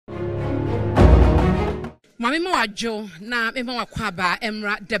Mami Mawajo na mema wakwaba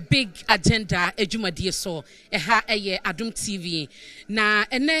emra the big agenda ejumadi so eha eye AdomTV na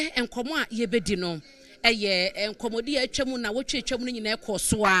ene enkomo a yebedi no eye enkomodi atwamu na wotwetwamu no nyina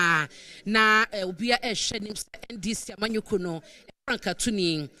ekoso a na obia ehwe nim NDC amanyuko no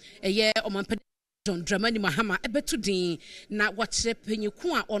frankatuni eye omampede John Dramani Mahama ebetu din na wakyere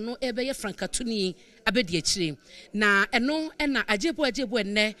panyiku a ono ebeye frankatuni abedi akire na eno na agyebo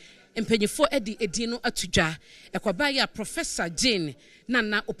enne Mpenyifo edi edino atudwa ekwaba ya Professor Jane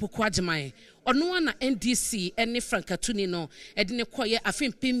Naana Opoku-Agyemang ono na NDC ene frankatuni no edine koye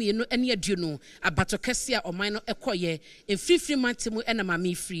afimpimi no ene aduno abatokese a oman no ekoye emfrifri mantemu ena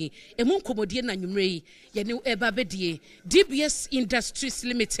mamifri emu nkomodie na nwumrei ye ne eba bedie DBS Industries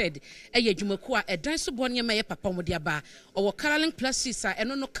Limited eye dwumaku a edan so bonye maye papa mode aba owo Caroline Places a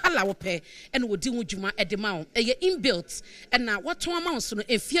eno no kala wope ene wodi hu dwuma edema eye inbuilt ena wato amounts no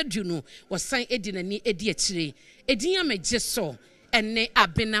efia duno wasan edi nani edi akire edin amagye so ene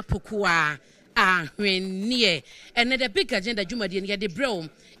abena pokua ahwennie ene the big agenda dwumadie ne de bro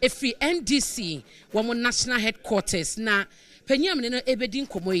efri NDC wo national headquarters na panyam ne no ebedi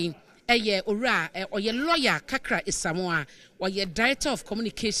nkomoyi eye owura oye lawyer kakra isamoa oye director of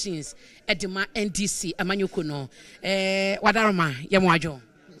communications edema NDC amanyoko no wadaroma yemwajo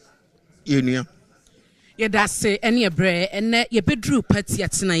yenia yedase ene ebre ene yebedru party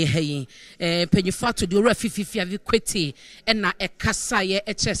atena ye hayi panyifato de owura fififia vi kweti ena ekasa ye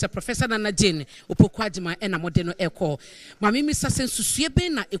echese Professor Naana Opoku-Agyemang ena mode no eko mami misase susue be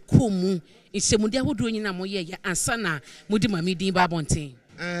na ekomu nsemude ahodo nyina moye ya ansana mudi mami din ba bonten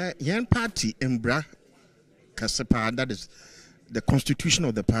yan party embra kasepa, that is the constitution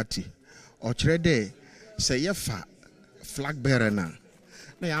of the party or chere say yefa flag bearer na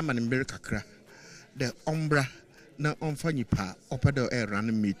ya man mbere kakra the ombra na onfa nipa opedo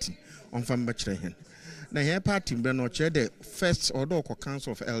run meeting onfa mbakire hen na here party mbere no chere the first order of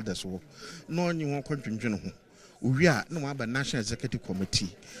council of elders wo no onyi won kwadwendwene ho owia na wa ba national executive committee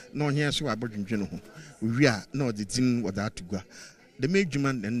no onye so wa bodwendwene ho owia na the din wa that gua the major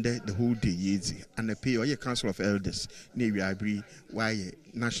man and the whole day easy and the pay or council of elders near we agree why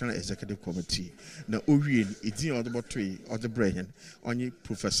national executive committee na owie edin or the botwe or the brain only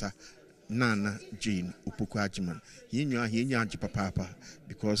Professor Naana Opoku-Agyemang he nya papa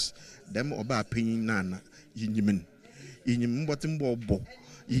because them oba paying Nana yinyimen yinyim botimbo bo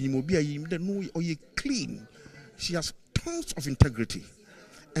yinyim obi ayim the no oye clean. She has tons of integrity.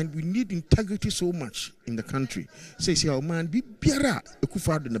 And we need integrity so much in the country. Say, oh man, be biara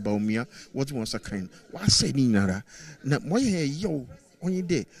ekufado na baumia what was a kind. What say ni nara? Na moye yo only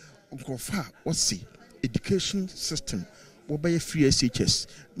day unkofa what's education system. What by free SHS?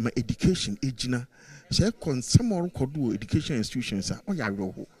 My education ejina. Say some or do education institutions are oya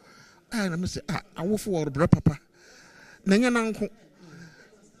roho. And I say I will for papa. Nanya nanko.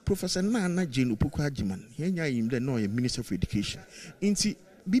 Professor Naana Opoku-Agyemang. Here you the no Minister for Education. Inti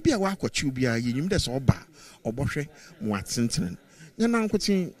bibia wa kwachu bia yinyim de so ba obohwe mo atentenen nya na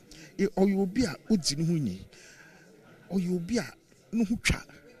nkotin oyo obi a odi ne hunyi oyo obi a no hutwa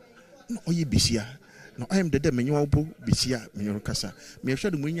na oye bisia na I am the menyo obo bisia menyo kasa me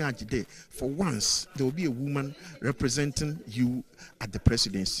hwede mo nya agide for once there will be a woman representing you at the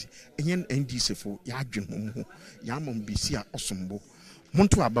presidency enyen NDC for ya adwen ho ya mom bisia osombo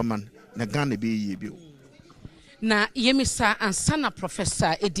monto abaman na Ghana be ye bi na yemisa ansana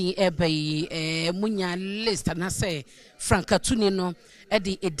Professor edin ebay munya list na say frankatuni no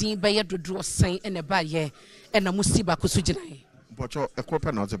edi edin baye dodo sen ene baye ena musiba kosuginan bocho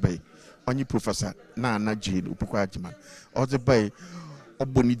ekopa na ozebay onyi Professor Naana Opoku-Agyemang ozebay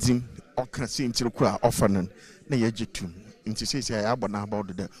obonidim oka sentire kura ofanan na yegetum nti sese ya abona about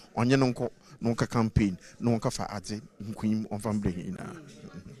the onye no campaign no fa ade nkunim onfambre ina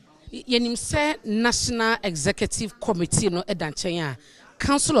yenim say National Executive Committee no edanchen a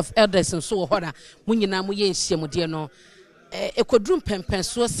Council of Elders so hoda munyina mu ye nhyiamude no ekodrum pempen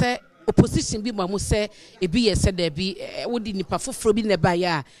so say opposition bi mamu say ebi ye say da bi wodi nipa foforo bi na ba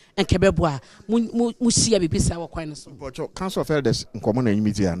ya enkebebo a mu hia bibisa wakwan no so but Council of Elders nkomo na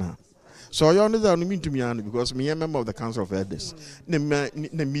nyimidi ana so you know that me to me because me a member of the Council of Elders na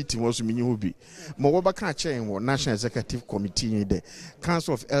meeting was me hobi mo wo ba ka chain wo National Executive Committee the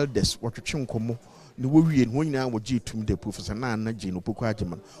Council of Elders what twetwe nkomo ne wo wie no nyina wo gitum the Professor Naana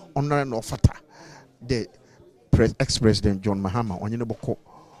Opoku-Agyemang honor no fata the ex-president John Mahama onye ne boko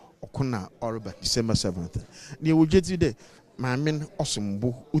okuna orba December 7th ne wo geti de maamen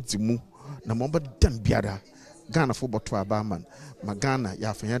osombo udimu na mo ba dam biara Ghana for Botu Abaman, Magana,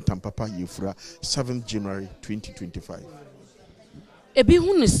 Yafayantam Papa Yufra, 7th January 2025. ebi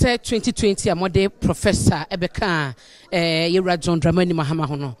hu ne say 2020 amode professor ebeka yewra John Dramani Mahama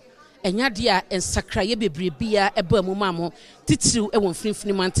ho no enya dia ensakra ye bebre bia eba mu mamo titiw e won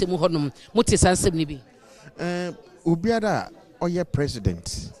finfini mantemu honom mote sansem ni bi obiara oye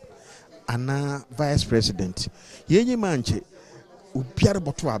president ana vice president yenyi manche obiara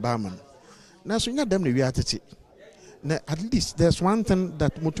boto abaman na so nya dem na wi atete na at least there's one thing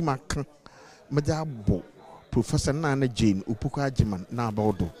that mutuma kan medabo Professor Naana Opoku-Agyemang na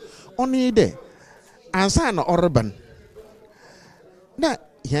about only there ansa na orban na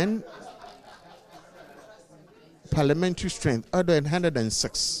yen parliamentary strength other than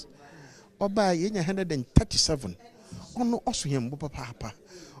 106 oba yen 137 ono oso yen bo papa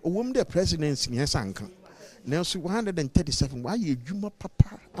owom the presidency ni sanka na so 137 why ye dwuma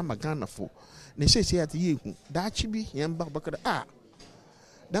papa amagana fo na say at ye hu da chi bi yen ba bakada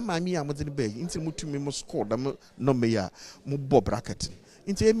that mammy am the bay into mutumi mo score them no me ya mo bob bracket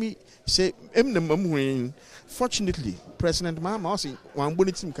into me say em fortunately President Mahama also one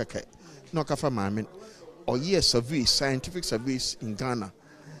bonnet team kake no kafa mamen or year survey scientific surveys in Ghana,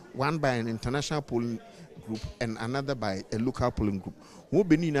 one by an international polling group and another by a local polling group who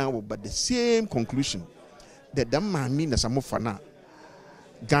be now but the same conclusion that that mammy na samofana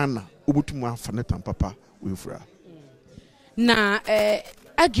Ghana ubutumu afana papa wifra na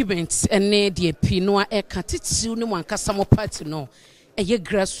arguments ene de pinoa e katitiw ne wankasa mo party no eye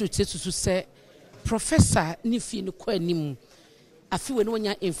grassroots esusu se professor ni fi ne kwa anim afi we no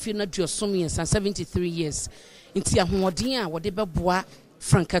nya emfi na duosom yen 73 years nti ahoɔden a wɔde bɛboa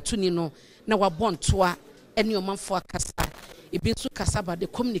frankatuni no na wabɔntoa ene omanfo akasa ebi nso kasa ba the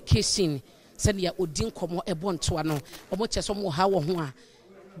communication sɛ ya odin komo ɛbɔntoa no ɔmo kyɛ so mo ha wɔ ho a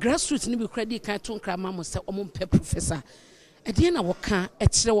grassroots ni bi credit kan to nkra ma mo sɛ ɔmo mpɛ professor Ediana waka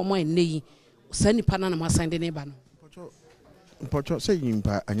etire wo mo enyi sa nipa na ma sande ne ba no Pocho say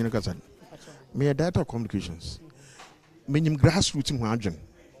yimpa anyene kasa me data communications menyim grassroots ho adwen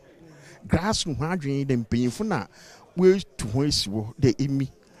grassroots ho adwen dem panyimfo na we to ho esiwo de emi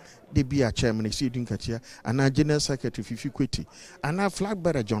de bia chairman say dun katia ana general secretary Fifi Kweti ana flag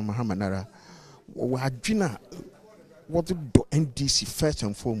bearer John Mahama nara wa adwena what do NDC first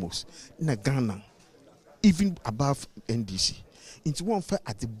and foremost na Ghana even above NDC. Into one fair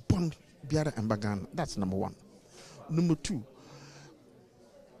at the bond biara and Bagana. That's number one. Number two,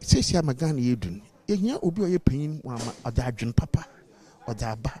 it says here Magana Yedun. Yenya obi oye pain wama or the Adrian Papa or the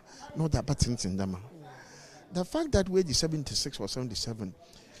Abba, no that buttons in them. The fact that we're the 76 or 77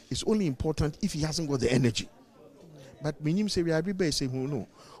 is only important if he hasn't got the energy. But when you say we are everybody saying who no,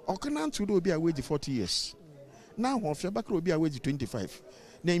 or can answer to be away the 40 years. Now if your back will be away the 25.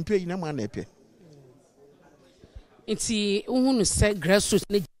 Name pay in a man epe. Nti uhunu se grassroots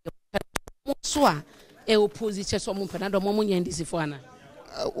ne so a e opposition so mo pena do mo nya ndisi fo ana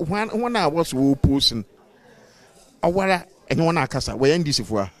one I was opposing awara enye one akasa we ndisi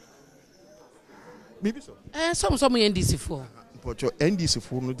fo a maybe so some nya ndisi fo but your ndisi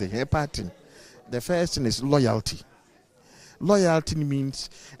fo no the party the first thing is loyalty means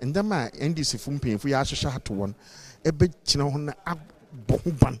and the man ndisi fo mpin fo ya hwehwe hato won e be kina ho na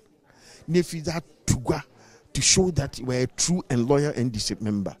aboban ne fi that tugwa to show that we're a true and loyal NDC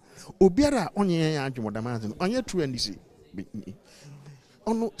member. Obiara onye ya adwumodamazin onye true NDC.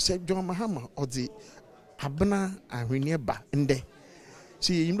 Ono se John Mahama or the abna ahwene ba nde.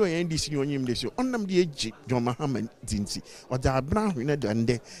 See you know NDC onye mde so onam de eji John Mahama dinti or the abna ahwene de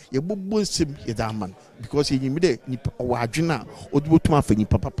nde ye bobbo nsem ye da man because ye nyimde ni o adwena odibotuma afanyi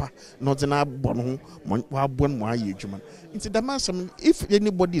papa no de na abɔ no wa abɔ mo aye adwuma. Into the massam, if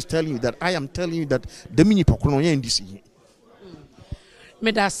anybody is telling you that, I am telling you that the mini pokono NDC.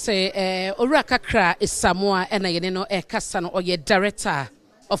 Me da say Ora Kakra is Samoa and I know Kasano or your director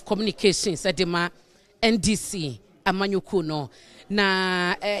of communications at Dema NDC Amanyukuno.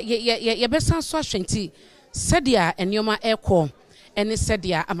 Na ye besan so ashanti sadia enyoma eko ene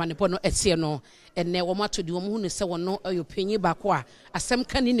sadia amanipono etieno ene wo mato di wo hu ne se wono ayopanyi bako a asem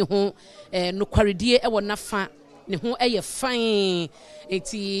kani ne ho no kwaredie e wo nafa ne ho eye fine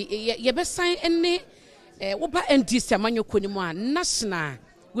eti ye besan ene wo ba NDC amanyoko ni mu a national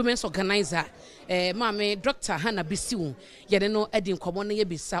women's organizer maame Dr. Hannah Bisiwu ye no edi nkomo no ye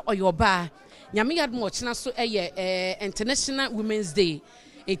bisa oyoba nyame yadmo china so international women's day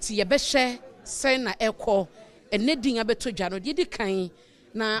eti ye behwe se na ekọ enedin abeto dwa no di kan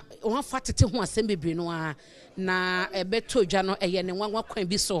na won fatete ho asem bebre no a na ebeto dwa no ne nwanwa kwan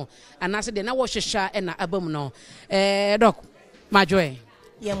bi so anase de na wo hwehwa na abam no doc majoy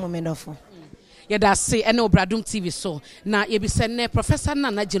ye momedofo ye da se ene AdomTV so na ye bi se ne Professor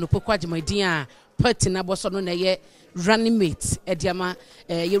Naana Opoku-Agyemang din a party na boso no na ye running mate ediama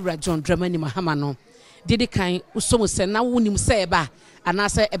yewura John Dramani Mahama no didi kan usomo se na wonim se eba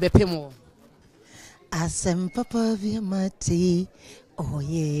anase ebepemo asem papa via mate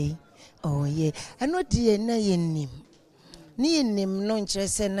oye ano die na yenim ni yenim no nkyere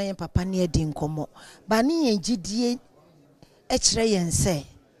se na ye papa ne adi nkomo ba ne yengidie e kire yen se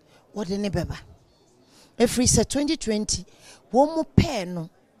wode ne beba every se 2020 wo mu pe no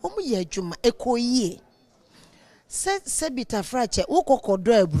wo mu ye adwuma ekoyie se bitafrache wo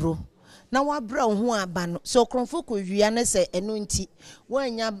kokodo aburo na wabra ho aba no so kronfo ko wia ne se eno nti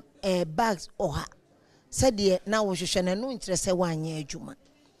wanya bags oha se de na wo hwehwe na no nkyere se wanya adwuma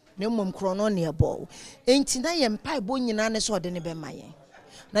na mmom krono ne ebo enti na ye mpa bo nyina ne so de ne be maye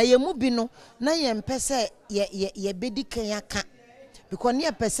na ye mu bi no na ye mpese ye bedi kan aka because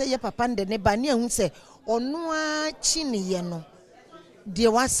ne pese ye papa nde ne ba ne hu se ono a chi ne ye no de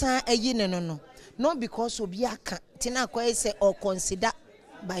wasa ayi ne no not because obi aka tina kwai say or consider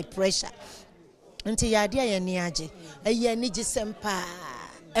by pressure nti ya dia ye ni age ayi ni gisempa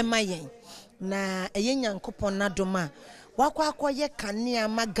emayen na eye nyankopon na doma wakwa akoye kanea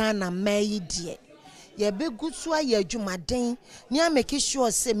magana mai die ye begusu aye adwumaden ni ameke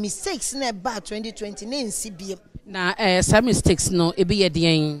sure say mistakes na ba 2020 na nsi bie na some mistakes no ebi ye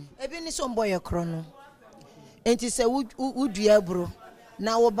den ebi ni so mboye kro no enti se wudua bro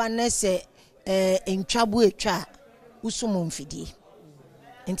na wo ba na se entwabu etwa usumo mfidie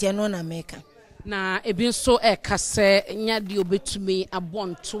enti eno na meka na ebi nso kase nya de obetumi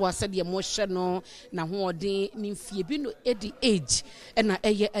abonto ase de mo hye no na hoodin ni mfie bi no edi age na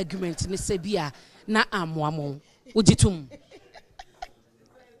eye argument ne se bia na amoamo ugitum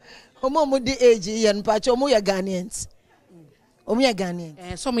homo mo di age ye npa cho mo ya Ghanaians omo ya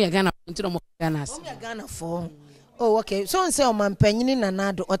Ghanaians so mo ya Ghana ntino mo Ghana omo ya Ghana for oh okay so nse o mampanyini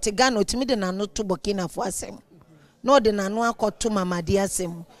nanado o te Ghana otimi de nano to Burkina Faso asem no de nano akoto mamadi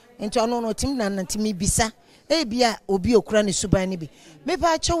asem enti ono no tim nanantimi bisa bia obi okura ne suban ne bi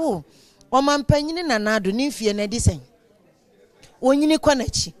mepa achewo o mampanyini nanado ni mfie na disen onyini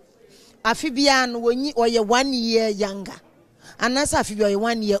kwanachi afi bia no onyi oye 1 year younger anasa afi bia oye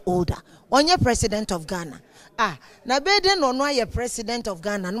 1 year older onye president of Ghana na bede no no aye president of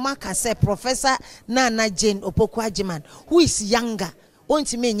Ghana no maka say Professor Naana Opoku-Agyemang who is younger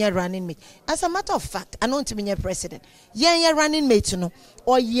ontimi nya running mate as a matter of fact I don't nya president yen running mate no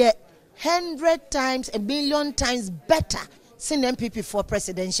or ye 100 times a billion times better than MPP for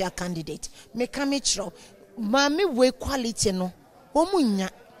presidential candidate me come chro mami we quality no omunya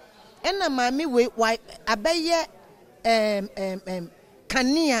ena mami we abeye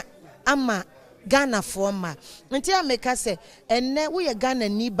kania ama Ghana forma nti ameka se enne wo ye Ghana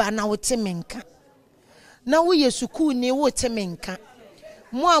ni ba na wo temenka na wo ye suku ni wo temenka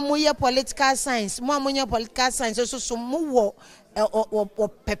mo amoye political science mo amoye political science so mo wo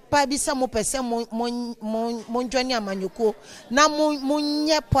pepa bi se mo pese mo ndwani amanyoko na mo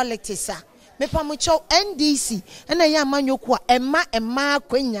nye politics a mepa mo cho NDC na ye amanyoko a emma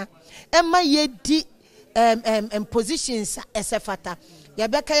akwanya emma ye di positions esefata ya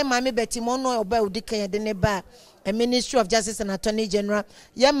beka ye mame beti mo no oba odika ye de ne ba a Ministry of Justice and Attorney General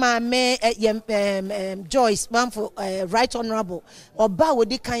ye mame Joyce Banfo Right Honorable oba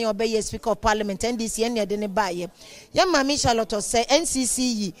odika ye oba ye Speaker of Parliament NDC ene de ne ba ye mame Charlotte say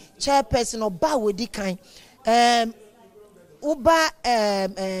NCCE chairperson oba odika uba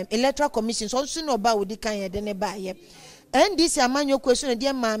Electoral Commission so no oba odika ye de ne ba ye NDC amanyo question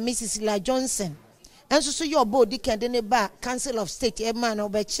de mame Cecilia Johnson and so your body can then ba Council of State a man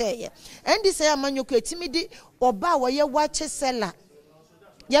over chair and this amanyoko timidi oba wa ye watch seller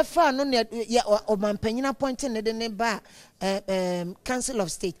ye fa no ye o mampanyina appointing ne de ba Council of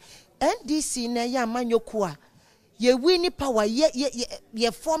State NDC na ye amanyoko a ye win power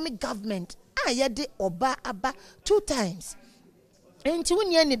ye form government ye de oba aba 2 times enti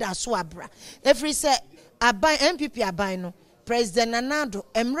woni ni da so abra every say aban MPP aban no President Nanado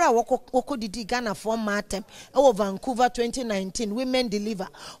Emra woko didi Ghana for matem over Vancouver 2019 women deliver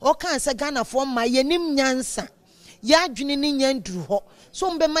o kan say Ghana for ma yenim nyansa ya adwene ni nyanduru ho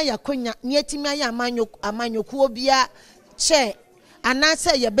so mbema yakonya ne atimi aye amanyoku obia che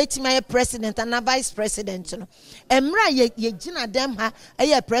anasa ye betima ye president and vice president no emra ye gina dem ha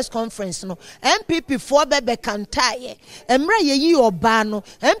aye press conference no MPP for bebe kantaye emra ye yi oba no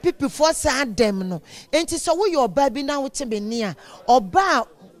MPP for sa dem no enti so wo ye oba bi na wote beni a oba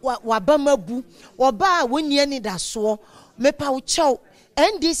wabamabu oba woni ani da so mepa wo chew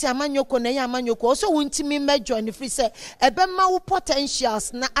NDC amanyoko na ye amanyoko so wontimi mejo ni free say ebema wo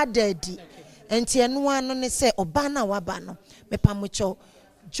potentials na adadi enti eno ano ne say oba na waba no mepa mucho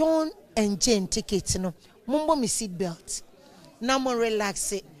John and Jane ticket no mumbo mi seat belt na mo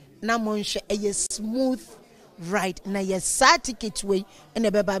relax it na mo nhwe a smooth ride na ye sa ticket way and e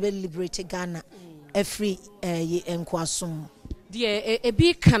beba be liberate Ghana every enkwasum.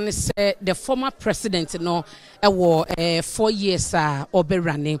 Ebi can say the former president no 4 years obe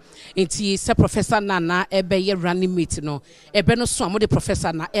running inti se Professor Nana ebe ye running mate no ebe no so amode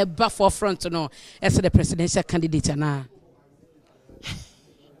professor na eba forefront no as the presidential candidate na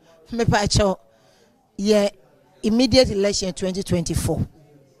me pa cho ye immediate election 2024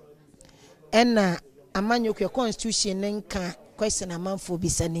 and amanyokwe constitution nka question amanfo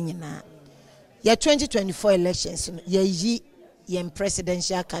bisa ni nyina ye 2024 elections no ye yi yen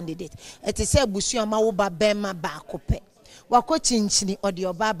presidential candidate eti se busu ama wo ba bema ba kope wako chinchini odi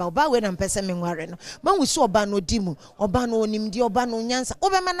oba we na mpese menware no ma wusu oba no dimu oba no onimdi oba no nyansa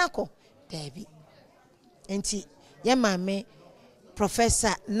obema nako dabi enti ye maame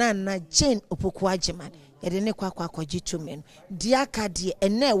Professor Naana Opoku-Agyemang yede ne kwakwa akogitume no dia kade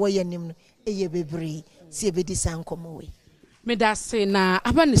ene ewo yanim no eye bebre si ebedi sankomo we meda se na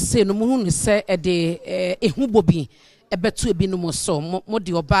aba ne se no mu hu se de ehubobi ebetu ebinom so mo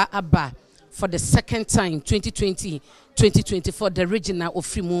de oba aba for the second time 2020-2024 the regional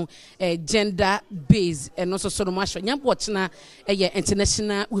ofrimu gender based and also so no masho nyambo china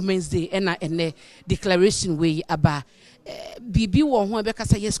International Women's Day ena ene declaration we aba bibi wo ho be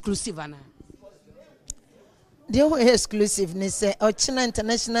kasa exclusive ana the exclusive ne say ochina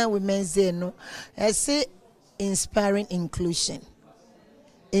International Women's Day no say inspiring inclusion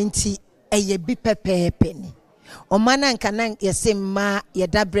enti eye bi pepepe ni omana nkana yese ma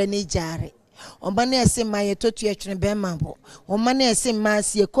yedabre ni jare omana yese ma yetotu yetwene bema bo omana yese ma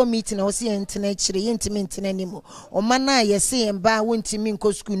sie committee na osi entene chire yentimi entene nimu omana yese yemba wontimi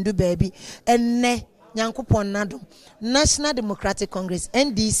nkoskundu baabi enne nyankopon nadom National Democratic Congress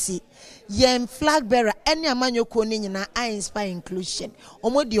NDC yem flag bearer any amanyoko ni nyina I inspire inclusion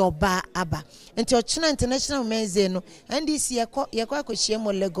omodi oba aba enti ochina International Women's Day no NDC yekọ akohie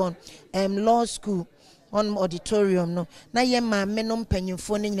Legon law school on auditorium no na ye ma menom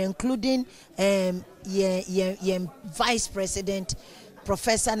panyimfo ni nyina including ye vice president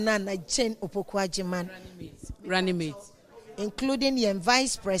Professor Naana Opoku-Agyemang running mate including the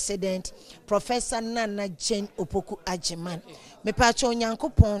Vice President Professor Naana Opoku-Agyemang. Me pacho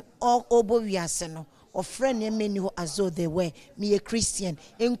nyankopon all obo wiase no ofrene many who as though they were me a Christian,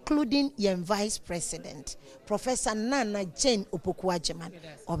 including the Vice President Professor Naana Opoku-Agyemang.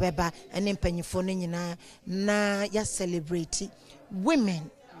 Obeba and empanyifo nyina na ya celebrate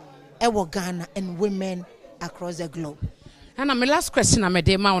women ewo Ghana and women across the globe. And my last question I'm a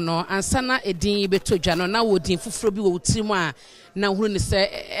dema no ansana edin beto dwa na wodin fufuro bi wo tirim a na hunu ne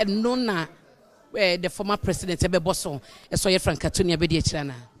se no na the former president ebeboso eso ye Frankatonia be di akira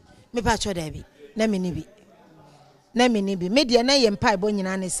na me ba cho da bi na me ni bi media na ye mpa ebo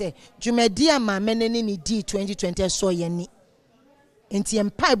nyina ne se dwumadi ama menene ni di 2020 so ye ni enti ye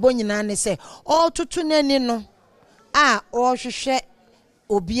mpa ebo nyina ne se all tutu nani no a o hwehwe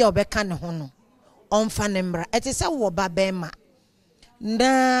obi a obeka ne ho no onfa nembra etese wo ba bema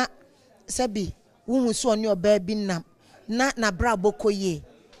na sabi wuhu so oni oba bi nam na bra bokoye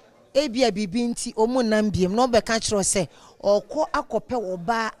ebia bibi nti omu nam biem no be ka kiro se okọ akope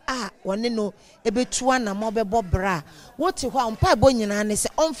oba a wone no ebetua na mo bebo bra wote ho ampa bo nyina ne se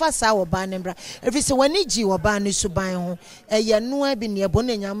onfa sa oba nembra efi se wani gi oba ne suban ho eye no abi ne ebo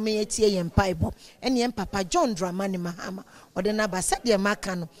na nyame etie ye mpa ibo ene papa John Dramani Mahama ode na ba sade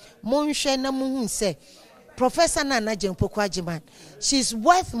maka no monhwe na muhu se Professor Naana Opoku-Agyemang, she's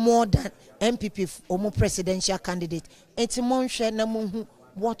worth more than MPP omo presidential candidate. Enti monhwe na muhu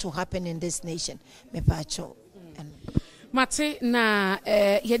what will happen in this nation. Me pacho. Mate na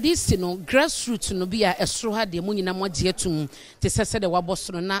yedisi no grassroots no bia esro ha de mu nyina mo agye atum te sese de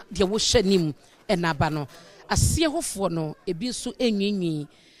waboso no na de wo hwanim enaba no asie hofo no ebi so enwinwi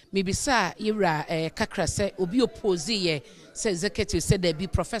mebisa yira kakra se obi oppose ye se executive said there be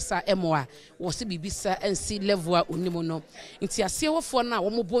Professor Emoa was bibisa NC level a onimo no nti asie hofo na wo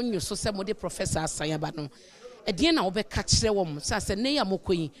mo bonyo so se mo de Professor Asanyaba no edien na wo be ka kire wo mo se ne ya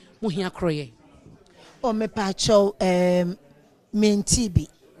mokoyi mo hia kroye o me pacho mentibi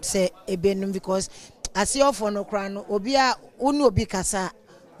se ebenum because asie hofo no kra no obi a unu obi kasa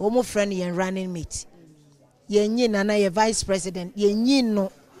wo mo friend yen running mate yenyi na ye vice president yenyi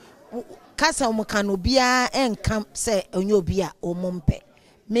no kasa omukano bia enkam se onye obi a omompe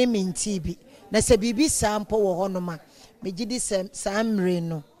me mentibi na se bibi sampo wo honoma megidi se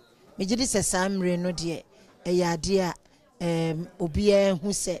samre no de eyade a obi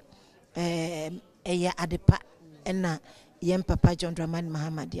hu se eya adepa na yem papa John Dramani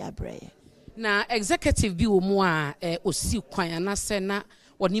Mahama di abreye na executive bi wo mu a osi kwan anase na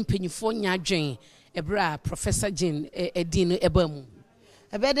woni mpanyifo nya adwen ebra Professor Jane edin eba mu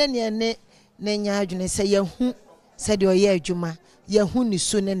ebede ne nya adwen se yehu se de oye adwuma yehu ni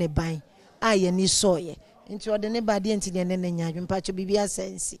so ne ban a ye ni soye nti ode ne bade nti ne nya adwen pacho bibia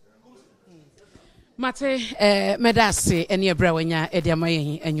sensi mate medase ene ebra wanya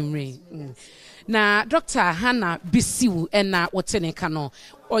ediamaye anwumre na Dr. Hannah Bisiu ena wotene kano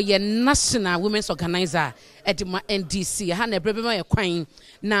oye National Women's Organizer edima NDC Hannah ebrebe ye kwan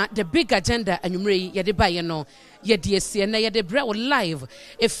na the big agenda anwumre ye de baye no ye de esi na ye de bra live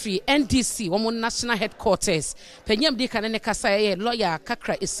efri NDC womo national headquarters penyam di kan ne kasa ye lawyer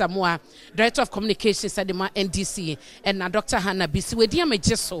Kakra Isamoa Director of Communications edima NDC na Dr. Hannah Bisiu edi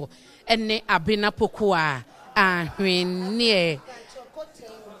amejeso ene Abena Pokua ahwene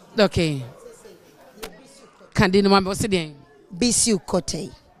okay Kandini mambe osiden Bisiu Kote.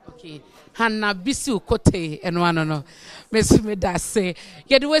 Okay. Hannah Bisiu Kote eno no. Me da say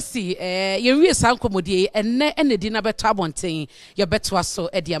ye de wasi ye wie san komodie enne di na beto abonten ye beto aso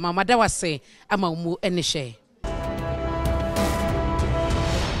e dia mama da wase ama mu ene hye.